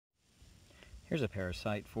Here's a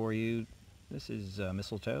parasite for you. This is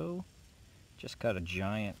mistletoe. Just cut a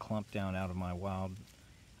giant clump down out of my wild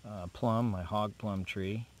plum, my hog plum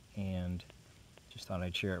tree, and just thought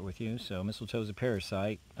I'd share it with you. So mistletoe is a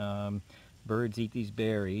parasite. Birds eat these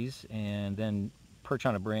berries and then perch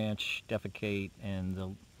on a branch, defecate, and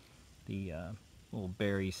the little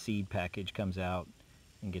berry seed package comes out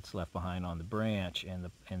and gets left behind on the branch,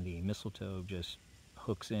 and the mistletoe just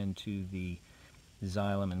hooks into the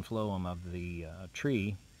xylem and phloem of the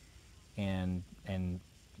tree and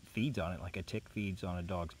feeds on it like a tick feeds on a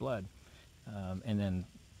dog's blood, and then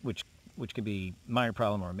which could be a minor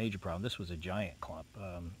problem or a major problem. This was a giant clump.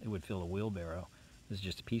 It would fill a wheelbarrow. This is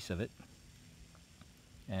just a piece of it,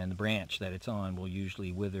 and the branch that it's on will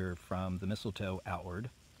usually wither from the mistletoe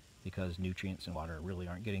outward because nutrients and water really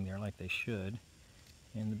aren't getting there like they should.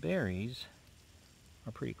 And the berries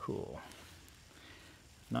are pretty cool.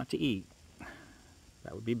 Not to eat,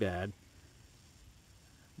 that would be bad,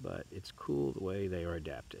 but it's cool the way they are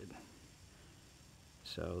adapted.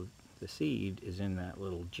 So the seed is in that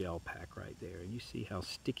little gel pack right there, and you see how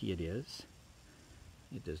sticky it is.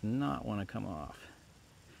 It does not want to come off,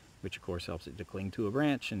 which of course helps it to cling to a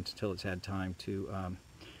branch until it's had time to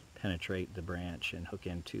penetrate the branch and hook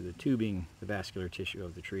into the tubing, the vascular tissue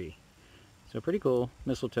of the tree. So pretty cool.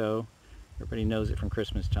 Mistletoe, everybody knows it from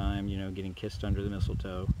Christmas time, you know, getting kissed under the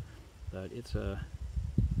mistletoe, but it's a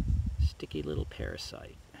sticky little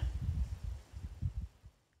parasite.